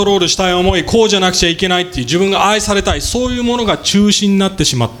コントロールしたい思い、こうじゃなくちゃいけないっていう、自分が愛されたい、そういうものが中心になって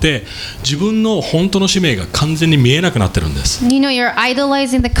しまって、自分の本当の使命が完全に見えなくなってるんです。 You know, you're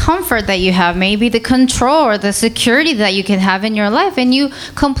idolizing the comfort that you have, maybe the control or the security that you can have in your life, and you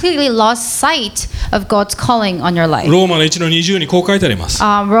completely lost sight of God's calling on your life. ローマの1の20にこう書いてあります。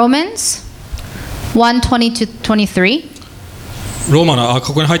 Romans 1:20-23. ローマの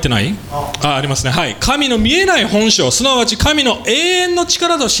ここに入ってない？ありますね。はい。神の見えない本性、すなわち神の永遠の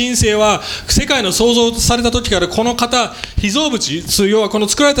力と神性は世界の創造された時からこの方被造物、要はこの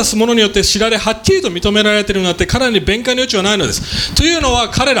作られたものによって知られ、はっきりと認められているようになって、彼らに弁解の余地はないのです。というのは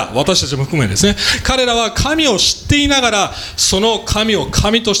彼ら、私たちも含めですね、彼らは神を知っていながらその神を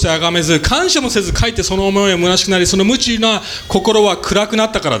神として崇めず、感謝もせずかえってその思いは虚しくなり、その無知な心は暗くな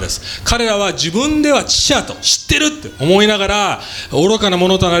ったからです。彼らは自分では知者と知ってるって思いながら愚かなも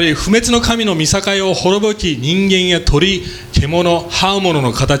のとなり、不滅の神の見境を滅ぼき、人間や鳥、獣、這うもの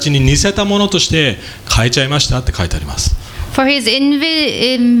の形に似せたものとして変えちゃいましたって書いてあります。 For his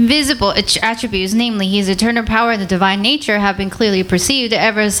invisible attributes, namely his eternal power and the divine nature, have been clearly perceived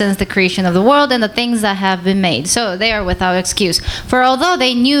ever since the creation of the world and the things that have been made. So they are without excuse. For although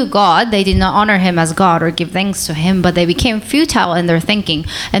they knew God, they did not honor him as God or give thanks to him, but they became futile in their thinking,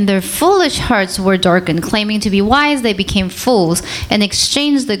 and their foolish hearts were darkened. Claiming to be wise, they became fools and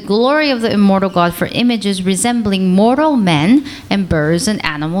exchanged the glory of the immortal God for images resembling mortal men and birds and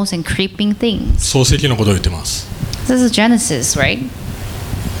animals and creeping things. 創世記のことを言ってます。 This is Genesis, right?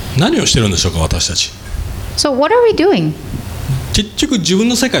 何をしてるんでしょうか、私たち。 So what are we doing? 結局自分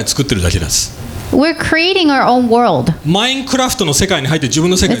の世界を作ってるだけです。 We're creating our own world. マインクラフトの世界に入って自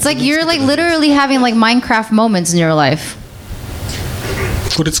分の世界を It's 作 like ってる you're like literally having like Minecraft moments in your life.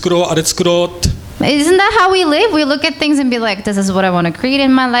 これ作ろう、あれ作ろうって。 Isn't that how we live? We look at things and be like, this is what I want to create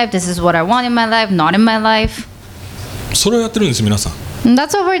in my life. This is what I want in my life, not in my life. それをやってるんです、皆さん。 And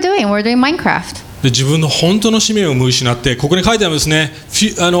that's what we're doing. We're doing Minecraft. で自分の本当の使命を見失って、ここに書いてあるんですね。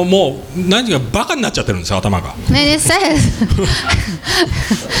もう何かバカになっちゃってるんですよ、頭が。 And it says,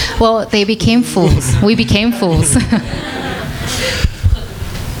 well, they became fools. We became fools.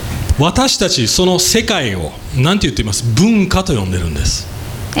 私たちその世界を何て言っています？文化と呼んでるんです。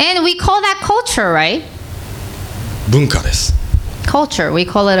 And we call that culture, right? 文化です。 Culture. We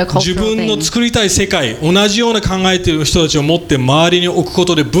call it a 自 cultural 分の thing. 作りたい世界、同じような考えている人たちを持って周りに置くこ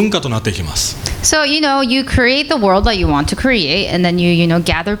とで文化となっていきます。 So, you create the world that you want to create, and then you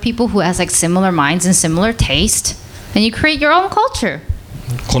gather people who has like similar minds and similar taste, and you create your own culture.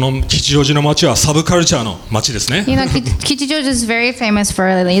 この吉祥寺の街はサブカルチャーの街ですね。Kichijoji is very famous for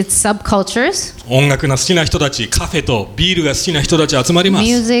its subcultures. 音楽が好きな人たち、カフェとビールが好きな人たち集まります。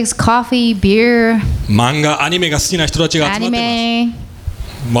 Music, coffee, beer, 漫画、アニメが好きな人たちが集まってます。 anime.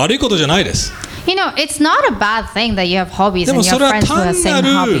 悪いことじゃないです。 It's not a bad thing that you have hobbies で and も you そ have れは friends who have 単 same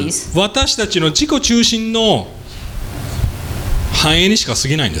なる hobbies. 私たちの自己中心の繁栄にしか過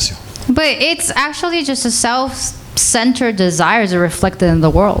ぎないんですよ。 But it's actually just a self-centered desires are reflected in the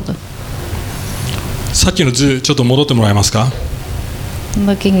world. さっきの図ちょっと戻ってもらえますか。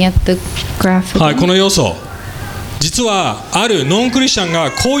 Looking at the graphic. はい、この要素、実はあるノンクリスチャン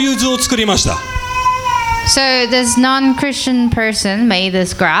がこういう図を作りました。So this non-Christian person made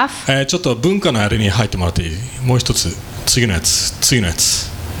this graph. ちょっと文化のあれに入ってもらっていい？もう一つ、次のや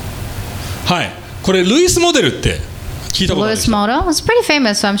つ。はい、これルイスモデルって聞いたことある Lewis 人？ model. It's pretty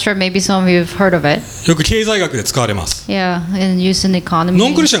famous, so I'm sure maybe some of you have heard of it. よく経済学で使われます。 Yeah, and used in economy. ノ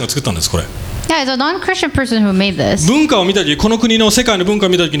ンクリスチャンが作ったんです、これ。 Yeah, it's a non-Christian person who made this. 文化を見たとき、この国の世界の文化を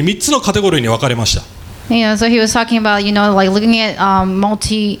見たときに3つのカテゴリーに分かれました。 So he was talking about, like looking at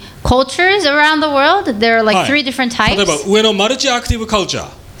multi-cultures around the world. There are like はい three different 例えば types. 上のマルチアクティブカルチャー。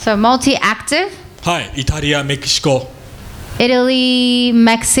 So multi-active, はい、イタリア、メキシコ。 Italy,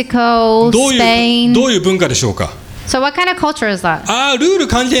 Mexico, どういう Spain. 文化でしょうか？ So what kind of culture is that? ルール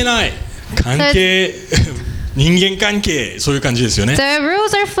関係ない。関係、人間関係、そういう感じですよね。 The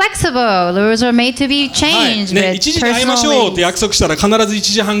rules are flexible. Rules are made to be はい、 changed ね、 with 1時に会いましょうって personal 約束したら必ず1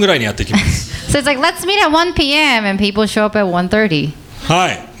時半ぐらいにやってきます。 So it's like, let's meet at 1 p.m. and people show up at 1:30.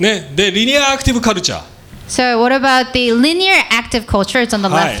 はい、ね、で、リニアアクティブカルチャー。 So what about the linear active culture? It's on the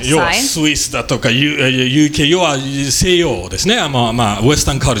は left い、要は side. スイスだとか UK、要は西洋ですね。ウェス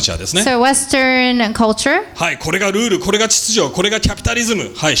タンカルチャーですね。 So Western culture. はい、これがルール、これが秩序、これがキャピタリズ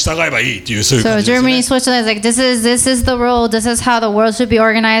ム。はい、従えばいいっていう、そういう So 感じですね。 Germany, Switzerland is like, this is the rule. This is how the world should be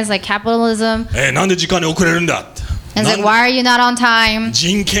organized, like capitalism. なんで時間に遅れるんだって。 And it's like, why are you not on time?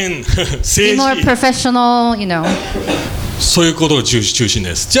 人権、 Be 政 more 治、 professional, そういうことが中心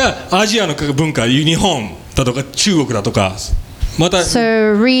です。じゃあ、アジアの文化、日本だとか中国だとか、また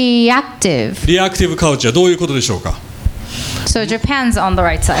So reactive. リアクティブカルチャー、どういうことでしょうか？ So Japan's on the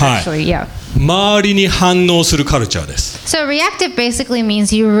right side, Hi. actually, yeah. 周りに反応するカルチャーです。 So reactive basically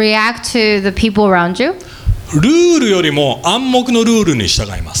means you react to the people around you. ルールよりも暗黙のルールに従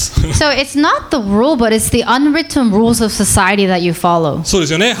います。 So it's not the rule, but it's the unwritten rules of society that you follow. そうで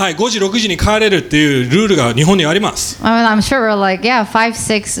すよね。はい、5時、6時に帰れるっていうルールが日本にあります。 I mean, I'm sure we're like, yeah,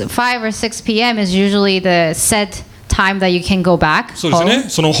 5 or 6 p.m. is usually the set time that you can go back そうですね。 home.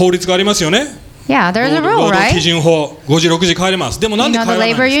 その法律がありますよね。 Yeah, there's a 労 rule, 働基 right? 準法、5時、6時帰れます。でもなんで帰 The らな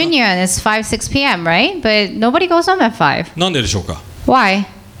いん labor ですか？ union is 5, 6 p.m., right? But nobody goes home at 5. なんででしょうか？ Why?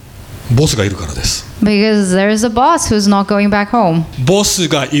 ボスがいるからです。 Because there's a boss who's not going back home. ボス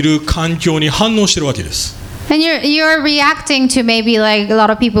がいる環境に反応してるわけです。 And you're reacting to maybe like a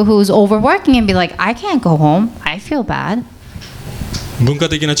lot of people who's overworking and be like, I can't go home. I feel bad. 文化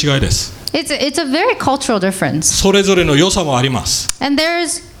的な違いです。 It's a very cultural difference. それぞれの良さもあります。 And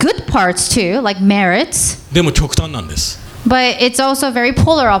there's good parts too, like merits, でも極端なんです。 but it's also very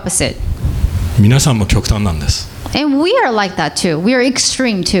polar opposite. 皆さんも極端なんです。 And we are like that too. We are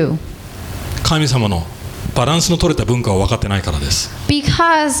extreme too. 神様のバランスの取れた文化を分かってないからです。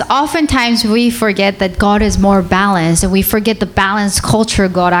 Because oftentimes we forget that God is more balanced and we forget the balanced culture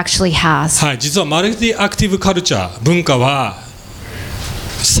God actually has. はい、実はマルティアクティブカルチャー、文化は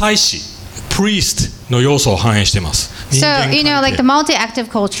祭司、プリストの要素を反映しています。 So, 人間関係 like the multi-active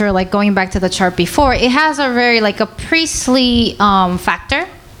culture, like going back to the chart before, it has a very like a priestly factor.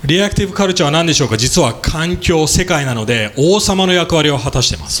 リアクティブカルチャーは何でしょうか？実は環境、世界なので王様の役割を果たし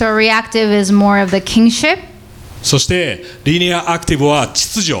ています。 So reactive is more of the kingship. そしてリニアアクティブは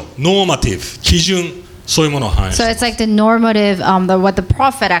秩序、ノーマティブ、基準、そういうものを反映して So います。 it's like the normative, what the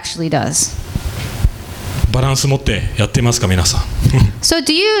prophet actually does. バランス持ってやっていますか皆さん？ So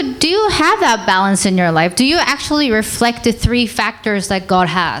do you have that balance in your life? Do you actually reflect the three factors that God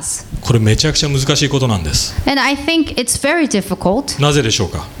has? これめちゃくちゃ難しいことなんです。 And I think it's very difficult. なぜでしょう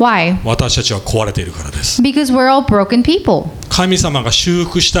か？ Why? 私たちは壊れているからです。 Because we're all broken people. 神様が修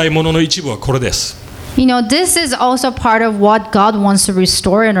復したいものの一部はこれです。 This is also part of what God wants to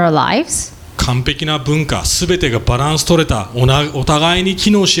restore in our lives. 完璧な文化、すべてがバランス取れた、お互いに機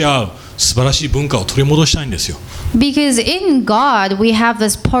能し合う素晴らしい文化を取り戻したいんですよ。 Because in God, we have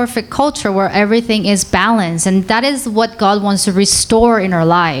this perfect culture where everything is balanced, and that is what God wants to restore in our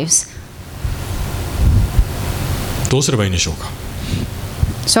lives. どうすればいいんでしょうか？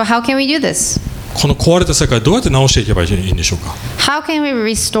 So, how can we do this? この壊れた世界どうやって直していけばいいんでしょうか？ How can we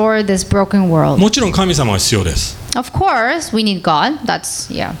restore this broken world? もちろん神様は必要です。 Of course, we need God.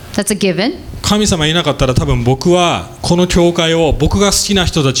 That's a given. 神様いなかったら多分僕はこの教会を僕が好きな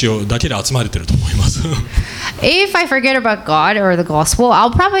人たちだけで集まれてると思います。 If I forget about God or the gospel,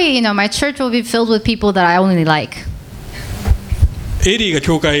 I'll probably, my church will be filled with people that I only like. エリーが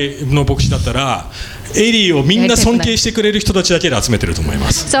教会の牧師だったらエリーをみんな尊敬してくれる人たちだけで集めてると思い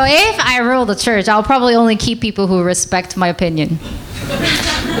ます。 So if I rule the church, I'll probably only keep people who respect my opinion.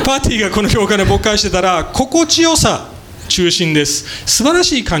 パーティーがこの教会で牧会してたら心地よさ中心です。素晴ら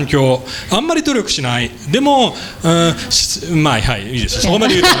しい環境、あんまり努力しない。でも、まあはいいいです。そこま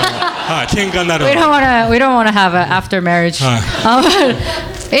で言うとはい喧嘩になる。We don't want to have an after marriage.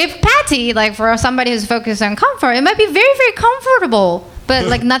 If Patty, like for somebody who's focused on comfort, it might be very, very comfortable, but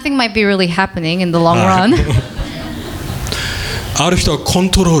like nothing might be really happening in the long run. ある人はコ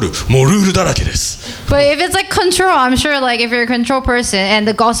ントロール、もうルールだらけです。But if it's like control, I'm sure like if you're a control person and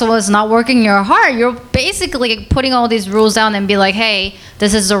the gospel is not working in your heart, you're basically putting all these rules down and be like, hey,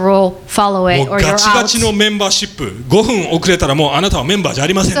 this is the rule, follow it, もう or ガ you're チガ out. チのメンバーシップ、5分遅れたらもうあなたはメンバーじゃあ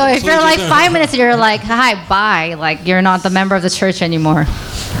りません。 So if そういう you're 状 like 態 5 minutes, you're like, hi, bye, like you're not the member of the church anymore.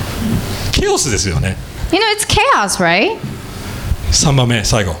 ケオスですよね。You know, it's chaos, right? 3番目、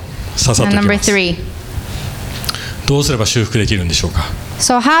最後、ささっ And といき number ます。 3. どうすれば修復できるんでしょうか。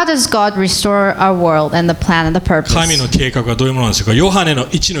 So how does God restore our world and the plan and the purpose? 神の計画はどういうものなんでしょうか。ヨハネの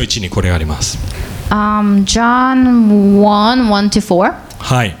1の1にこれがあります。John 1:1-4.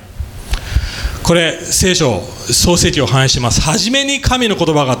 はい。これ聖書創世記を反映しています。初めに神の言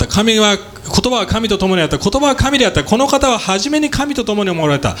葉があった。言葉は神と共にあった。言葉は神であった。この方は初めに神と共に思わ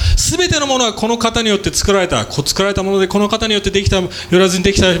れた。すべてのものはこの方によって作られた。作られたものでこの方によってできた、よらずに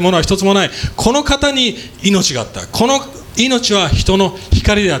できたものは一つもない。この方に命があった。この命は人の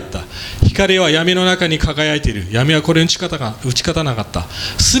光であった。光は闇の中に輝いている。闇はこれに打ち勝たなかった。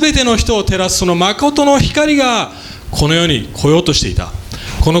すべての人を照らすその誠の光がこの世に来ようとしていた。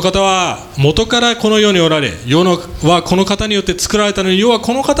この方は元からこの世におられ、世はこの方によって作られたのに、世は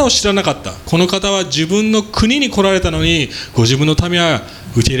この方を知らなかった。この方は自分の国に来られたのに、ご自分の民は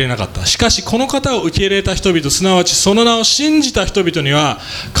受け入れなかった。しかしこの方を受け入れた人々、すなわちその名を信じた人々には、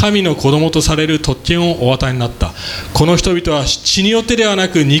神の子供とされる特権をお与えになった。この人々は血によってではな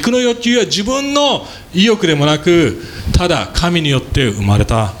く、肉の欲求や自分の意欲でもなく、ただ神によって生まれ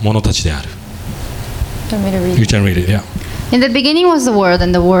た者たちである。You can read it, yeah. In the beginning was the Word,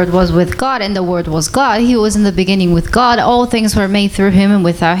 and the Word was with God, and the Word was God. He was in the beginning with God. All things were made through Him, and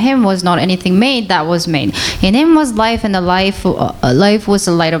without Him was not anything made that was made. In Him was life, and the life was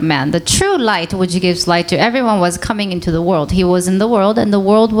the light of man. The true light, which gives light to everyone, was coming into the world. He was in the world, and the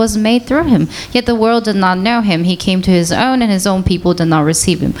world was made through Him. Yet the world did not know Him. He came to His own, and His own people did not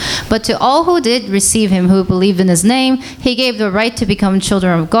receive Him. But to all who did receive Him, who believed in His name, He gave the right to become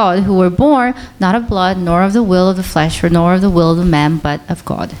children of God, who were born not of blood, nor of the will of the flesh, nor of the will of the man, but of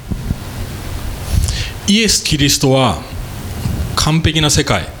God. イエス・キリストは完璧な世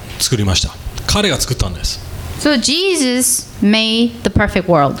界を作りました。彼が作ったんです。So Jesus made the perfect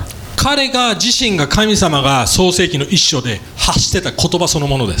world. 彼が自身が神様が創世記の一章で発してた言葉その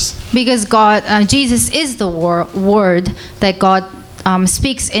ものです。Because Jesus is the word that God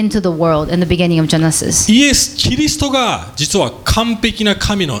speaks into the world in the beginning of Genesis. イエス・キリストが実は完璧な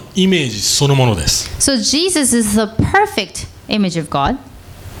神のイメージそのものです。So Jesus is the perfect image of God.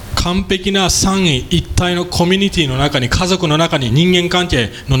 完璧な三位一体のコミュニティの中に、家族の中に、人間関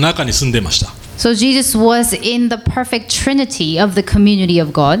係の中に住んでいました。So Jesus was in the perfect trinity of the community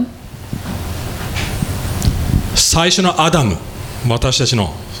of God. 最初のアダム、私たち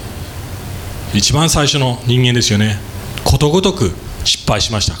の一番最初の人間ですよね。ことごとく失敗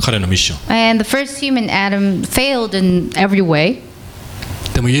しました、彼のミッション。 And the first human Adam failed in every way.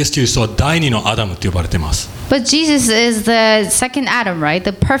 でもイエス・キリストは第二のアダムと呼ばれています。 But Jesus is the second Adam, right?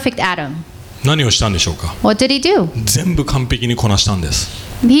 The perfect Adam. 何をしたんでしょうか。 What did he do? 全部完璧にこなしたんです。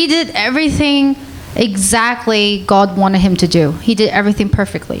 He did everything exactly God wanted him to do. He did everything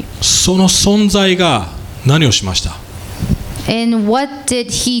perfectly. その存在が何をしました。 And what did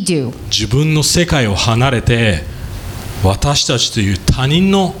he do? 自分の世界を離れて私たちという他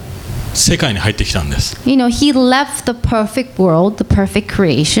人の世界に入ってきたんです。You know, he left the perfect world, the perfect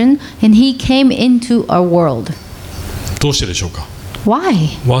creation, and he came into our world. どうしてでしょうか。 Why?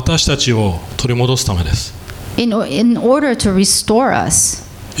 私たちを取り戻すためです。In order to restore us.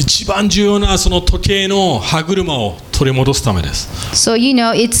 一番重要なその時計の歯車を取り戻すためです。 So, you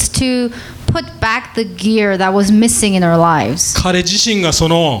know, it's to put back the gear that was missing in our lives. 彼自身がそ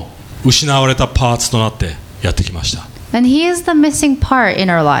の失われたパーツとなってやってきました。 And he is the missing part in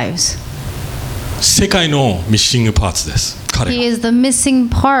our lives. 世界のミッシングパーツです。彼 He が。 is the missing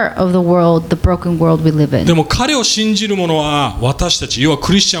part of the world, the broken world we live で in. も彼を信じる者は私たち、要は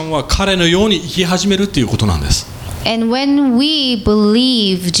クリスチャンは彼のように生き始めるということなんです。 And when we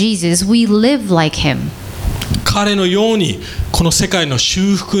believe Jesus, we live like him. 彼のようにこの世界の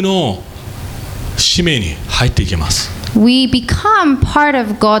修復の使命に入っていけます。 We become part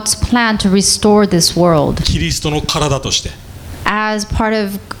of God's plan to restore this world キリストの体として。 as part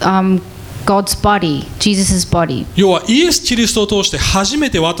of God's body, Jesus' body. 要はイエス・キリストを通して初め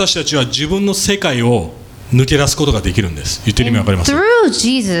て私たちは自分の世界を抜け出すことができるんです。言ってる意味わかります？ Through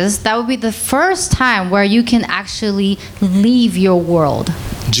Jesus, that would be the first time where you can actually leave your world,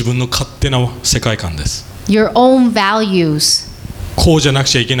 自分の勝手な世界観です。 your own values. こうじゃなく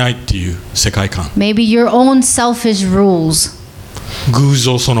ちゃいけないっていう世界観、 Maybe your own selfish rules, 偶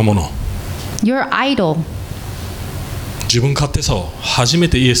像そのもの、 your idol. 自分勝手さを初め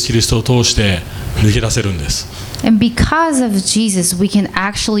てイエス・キリストを通して抜け出せるんです。 And because of Jesus, we can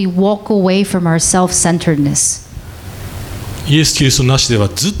actually walk away from our self-centeredness. イエス・キリストなしでは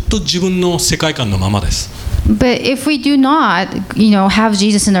ずっと自分の世界観のままです。 But if we do not, have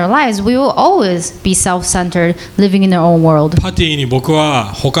Jesus in our lives, we will always be self-centered, living in our own world. パティに僕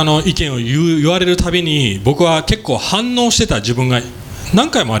は他の意見を言われるたびに僕は結構反応してた自分が何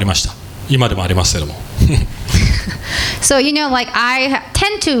回もありました。今でもありますけども。So, I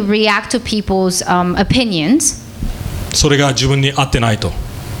tend to react to people's opinions. それが自分に合ってないと。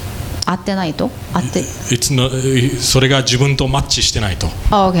合ってないと？合って。それが自分とマッチしてないと。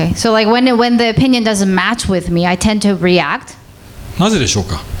Oh, okay. So when the opinion doesn't match with me, I tend to react. なぜでしょう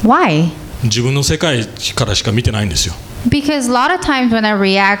か。 Why? 自分の世界からしか見てないんですよ。 Because a lot of times when I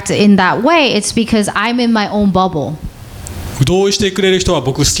react in that way, it's because I'm in my own bubble. 同意してくれる人は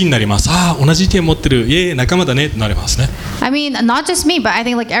僕好きになります。ああ、同じ意見持ってる。仲間だねってなりますね。I mean, not just me, but I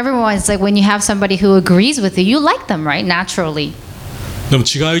think everyone, it's when you have somebody who agrees with you, you like them, right? Naturally. でも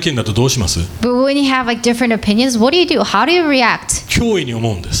違う意見だとどうします？ But when you have different opinions, what do? How do you react? 脅威に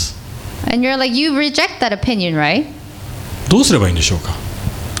思うんです。 And you're you reject that opinion, right? どうすればいいんでしょうか。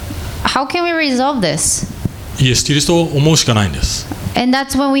 How can we resolve this? イエス・キリストを思うしかないんです。 And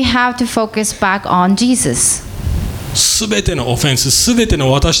that's when we have to focus back on Jesus. すべてのオフェンス、すべての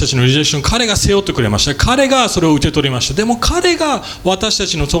私たちのリジェクション、彼が背負ってくれました。彼がそれを受け取りました。でも彼が私た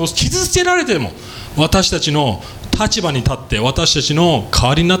ちの傷つけられても私たちの立場に立って私たちの代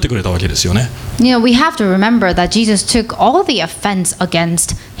わりになってくれたわけですよね。We have to remember that Jesus took all the offense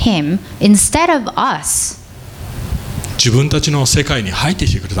against him instead of us. 自分たちの世界に入って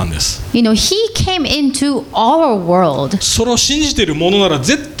きてくれたんです。He came into our world. それを信じているものなら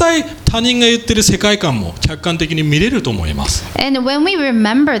絶対他人が言っている世界観も客観的に見れると思います。And when we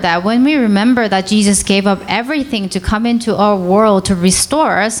remember that Jesus gave up everything to come into our world to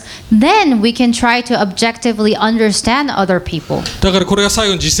restore us, then we can try to objectively understand other people. だからこれが最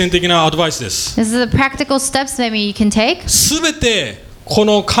後の実践的なアドバイスです。 This is the practical steps maybe you can take. すべてこ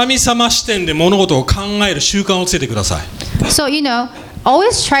の神様視点で物事を考える習慣をつけてください。So,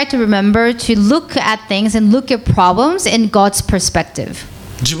 always try to remember to look at things and look at problems in God's perspective.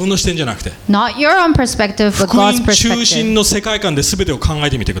 自分の視点じゃなくて Not your own perspective, but 福 God's 音中心 perspective. の世界観で全てを考え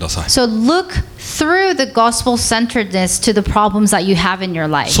てみてください。 So look through the gospel-centeredness to the problems that you have in your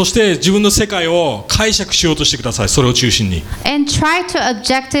life. そして自分の世界を解釈しようとしてください。それを中心に。 And try to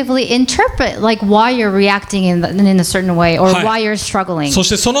objectively interpret why you're reacting in a certain way or はい。 why you're struggling. そし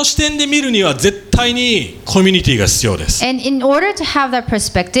てその視点で見るには絶対にコミュニティが必要です。 And in order to have that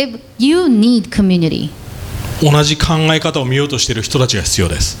perspective, you need community. 同じ考え方を見ようとしている人たちが必要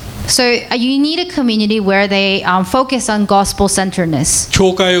です。 So you need a community where they focus on gospel-centeredness.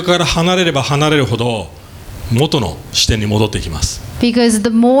 教会から離れれば離れるほど元の視点に戻っていきます。 Because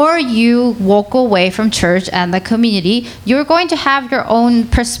the more you walk away from church and the community, you're going to have your own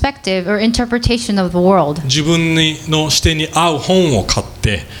perspective or interpretation of the world. 自分の視点に合う本を買っ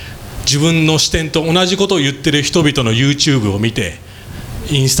て自分の視点と同じことを言っている人々の YouTube を見て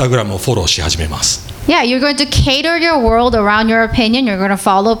インスタグラムをフォローし始めます。 Yeah, you're going to cater your world around your opinion. You're going to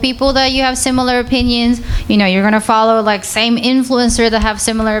follow people that you have similar opinions. You're going to follow same influencer that have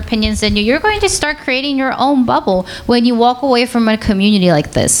similar opinions than you. You're going to start creating your own bubble when you walk away from a community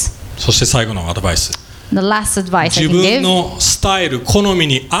like this. そして最後のアドバイス。 The last advice I 自 can 分 give. のスタイル好み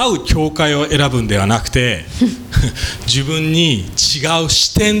に合う教会を選ぶんではなくて自分に違う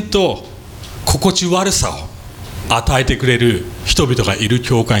視点と心地悪さを与えてくれる人々がいる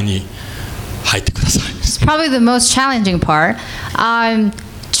教会に入ってください。 It's probably the most challenging part.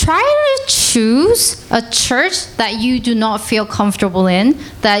 Try to choose a church that you do not feel comfortable in,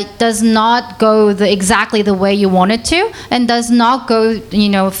 that does not go exactly the way you want it to, and does not go,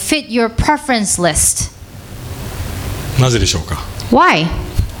 fit your preference list. なぜでしょうか。 Why?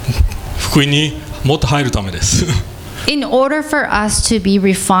 福音にもっと入るためです。 In order for us to be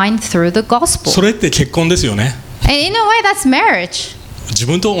refined through the gospel. それって結婚ですよね。 And in a way, that's marriage. 自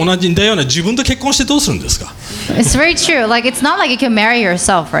分と同じんだような自分と結婚してどうするんですか。 It's very true. It's not like you can marry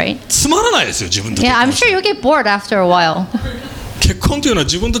yourself, right? つまらないですよ自分と結 Yeah, 婚 I'm して。 sure you'll get bored after a while. 結婚というのは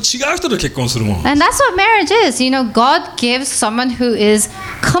自分と違う人と結婚するもの。 And that's what marriage is. God gives someone who is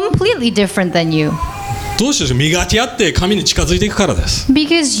completely different than you. どうしてでしょう、磨き合って神に近づいていくからです。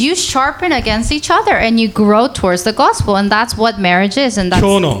 Because you sharpen against each other and you grow towards the gospel, and that's what marriage is. And 今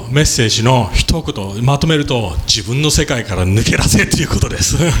that's 日のメッセージの一言まとめると、自分の世界から抜け出せということで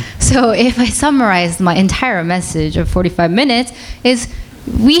す。 so. If I summarize my entire message of 45 minutes, is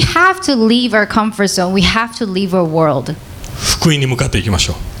we have to leave our comfort zone. We have to leave our world, 福音に向かっていきまし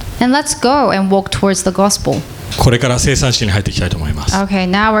ょう。 and let's go and walk towards the gospel. これから生産式に入っていきたいと思います。 Okay,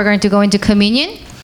 now we're going to go into communion.